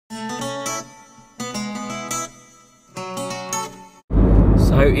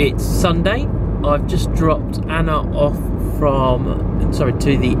So it's Sunday. I've just dropped Anna off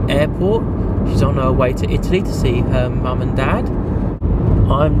to the airport. She's on her way to Italy to see her mum and dad.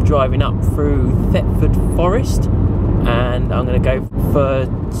 I'm driving up through Thetford Forest and I'm going to go for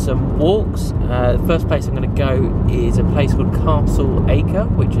some walks. The first place I'm going to go is a place called Castle Acre,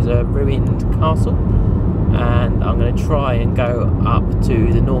 which is a ruined castle, and I'm going to try and go up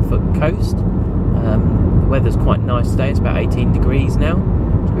to the Norfolk coast. The weather's quite nice today. It's about 18 degrees now,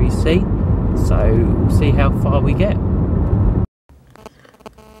 degrees C, so we'll see how far we get.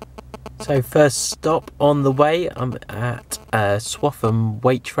 So first stop on the way, I'm at Swaffham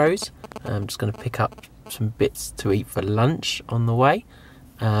Waitrose. I'm just going to pick up some bits to eat for lunch on the way.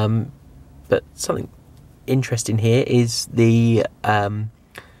 But something interesting here is the, I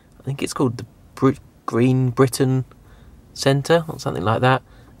think it's called the Green Britain Centre or something like that.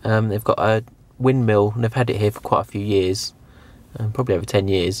 They've got a windmill and they've had it here for quite a few years, probably over 10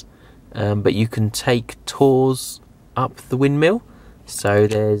 years. But you can take tours up the windmill. So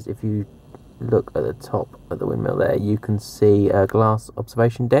there's, if you look at the top of the windmill there, you can see a glass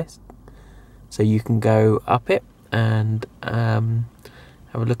observation desk. So you can go up it and have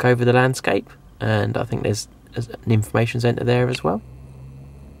a look over the landscape. And I think there's an information centre there as well.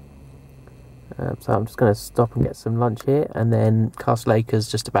 So I'm just going to stop and get some lunch here. And then Castle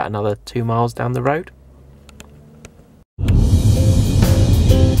Acre's just about another 2 miles down the road.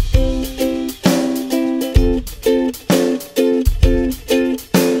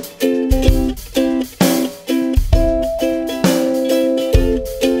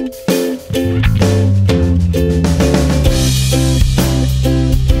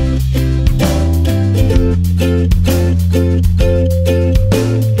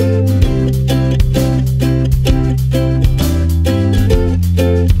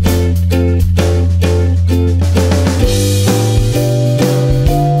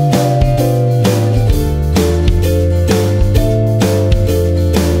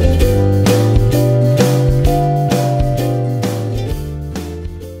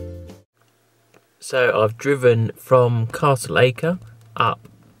 So I've driven from Castle Acre up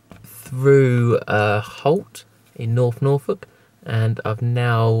through Holt in North Norfolk, and I've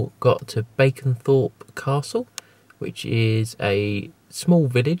now got to Baconsthorpe Castle, which is a small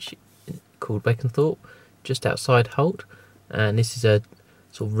village called Baconsthorpe, just outside Holt, and this is a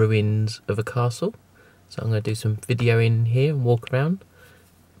sort of ruins of a castle. So I'm going to do some video in here and walk around.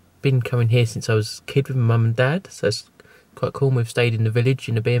 Been coming here since I was a kid with my mum and dad, so it's quite cool. We've stayed in the village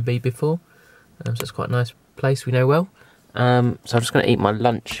in a B&B before. So it's quite a nice place we know well. So I'm just going to eat my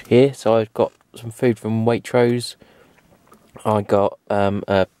lunch here. So I've got some food from Waitrose. I got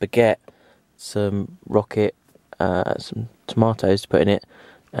a baguette, some rocket, some tomatoes to put in it,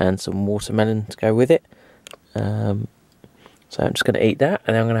 and some watermelon to go with it. So I'm just going to eat that,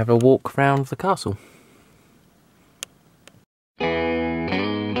 and then I'm going to have a walk around the castle.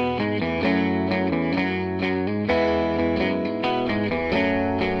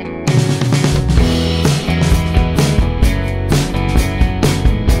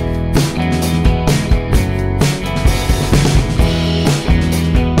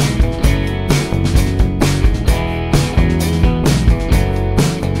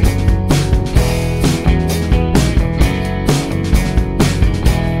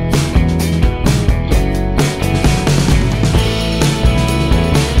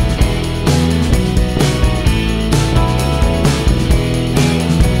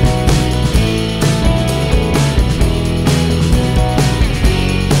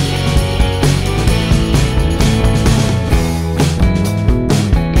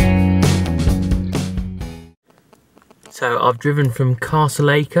 So I've driven from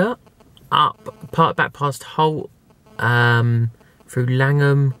Castle Acre up, back past Holt, through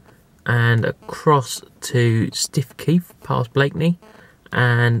Langham and across to Stifkey past Blakeney,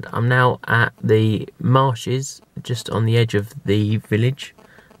 and I'm now at the marshes just on the edge of the village,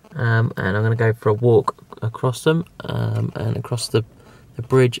 and I'm going to go for a walk across them and across the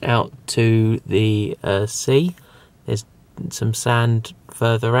bridge out to the sea. There's some sand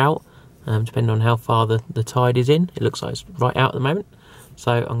further out. Depending on how far the tide is in. It looks like it's right out at the moment.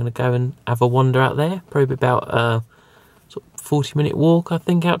 So I'm going to go and have a wander out there. Probably about a sort of 40-minute walk, I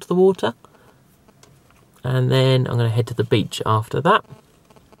think, out to the water. And then I'm going to head to the beach after that.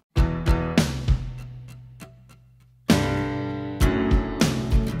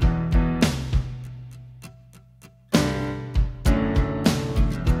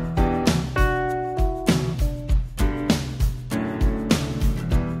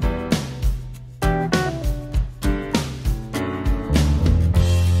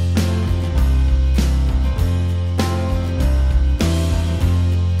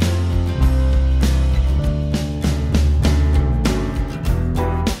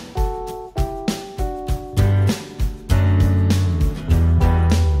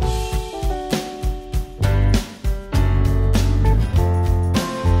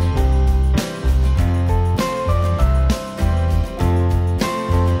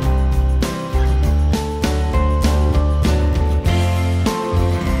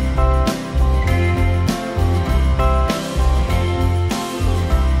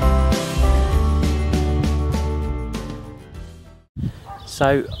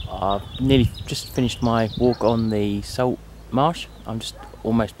 So I've nearly just finished my walk on the salt marsh. I'm just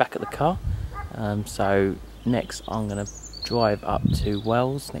almost back at the car. So next I'm going to drive up to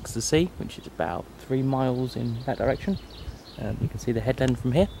Wells-next-the-sea, which is about 3 miles in that direction. You can see the headland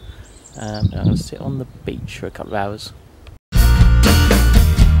from here. And I'm going to sit on the beach for a couple of hours.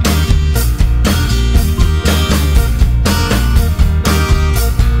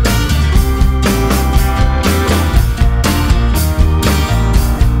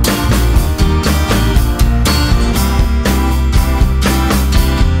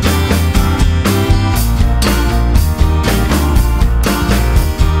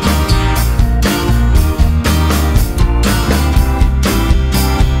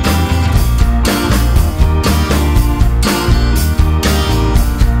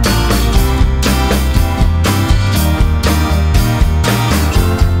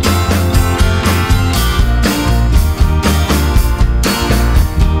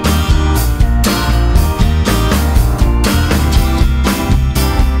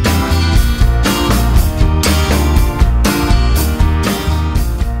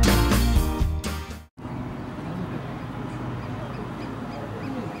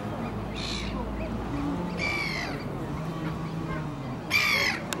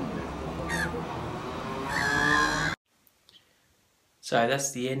 So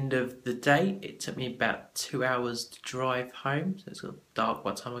that's the end of the day. It took me about 2 hours to drive home, so it's got dark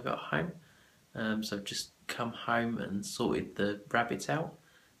by the time I got home. So I've just come home and sorted the rabbits out,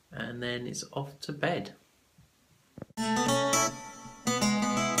 and then it's off to bed.